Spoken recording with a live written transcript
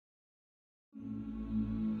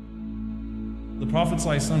The Prophet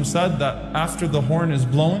ﷺ said that after the horn is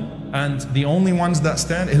blown, and the only ones that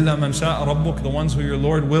stand, إِلَّا مَنْ شَاءَ رَبُّكَ, the ones who your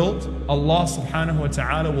Lord willed, Allah subhanahu wa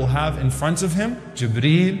ta'ala will have in front of him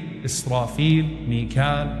Jibraeel, Israfil,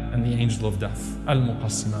 Mikael, and the angel of death.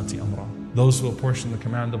 Al-Muqassimati amra. Those who apportion the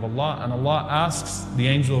command of Allah. And Allah asks the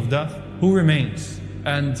angel of death, who remains?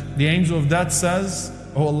 And the angel of death says,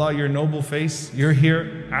 Oh Allah, your noble face, you're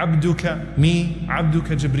here. Abduka, me,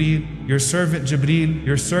 Abduka Jibreel, your servant Jibreel,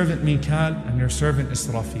 your servant Mikael, and your servant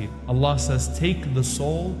Israfil. Allah says, take the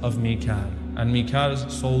soul of Mikael. And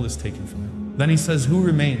Mikael's soul is taken from him. Then he says, who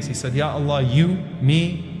remains? He said, Ya Allah, you,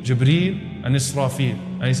 me, Jibreel, and Israfil.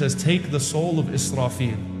 And he says, take the soul of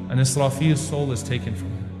Israfil. And Israfil's soul is taken from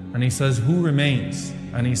him. And he says, who remains?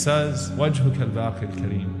 And he says, Wajhuka al-Baqi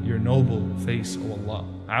al-Kareem, your noble face, O Allah.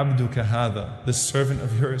 Abduka hadha, this servant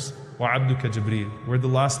of yours, wa Abduka Jibreel. We're the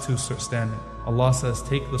last two standing. Allah says,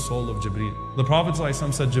 take the soul of Jibreel. The Prophet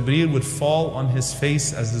ﷺ said Jibreel would fall on his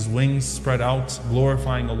face as his wings spread out,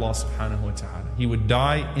 glorifying Allah subhanahu wa ta'ala. He would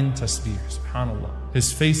die in tasbih, subhanallah.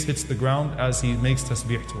 His face hits the ground as he makes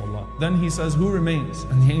tasbih to Allah. Then he says, who remains?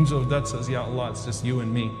 And the angel of death says, Ya Allah, it's just you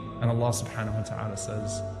and me. And Allah subhanahu wa ta'ala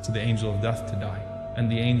says to the angel of death to die. And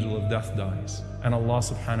the angel of death dies. And Allah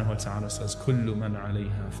subhanahu wa ta'ala says, Kullu man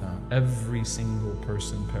alayha fan. Every single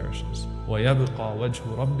person perishes. وَيَبْقَى وَجْهُ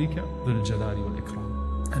رَبِّكَ ذُو الْجَلَالِ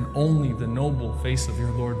وَالْإِكْرَامِ. And only the noble face of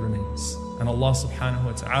your Lord remains. And Allah subhanahu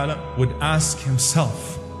wa ta'ala would ask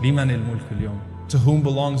himself, لِمَنِ الْمُلْكُ الْيَوْمِ? To whom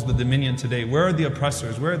belongs the dominion today? Where are the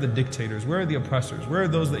oppressors? Where are the dictators? Where are the oppressors? Where are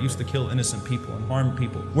those that used to kill innocent people and harm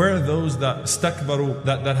people? Where are those that stakbaru,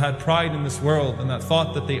 that had pride in this world and that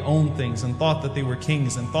thought that they owned things and thought that they were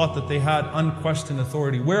kings and thought that they had unquestioned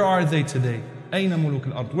authority? Where are they today? أَيْنَ مُلُوكُ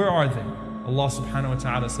الْأَرْضِ? Where are they? Allah subhanahu wa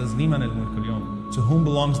ta'ala says, لِمَنَ الْمُلْكُ الْيَوْمِ? To whom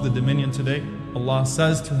belongs the dominion today? Allah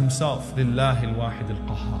says to himself, لِلَّهِ الْوَاحِدِ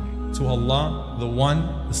الْقَهَّارِ. To Allah, the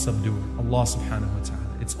one, the subduer. Allah subhanahu wa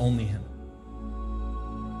ta'ala. It's only Him.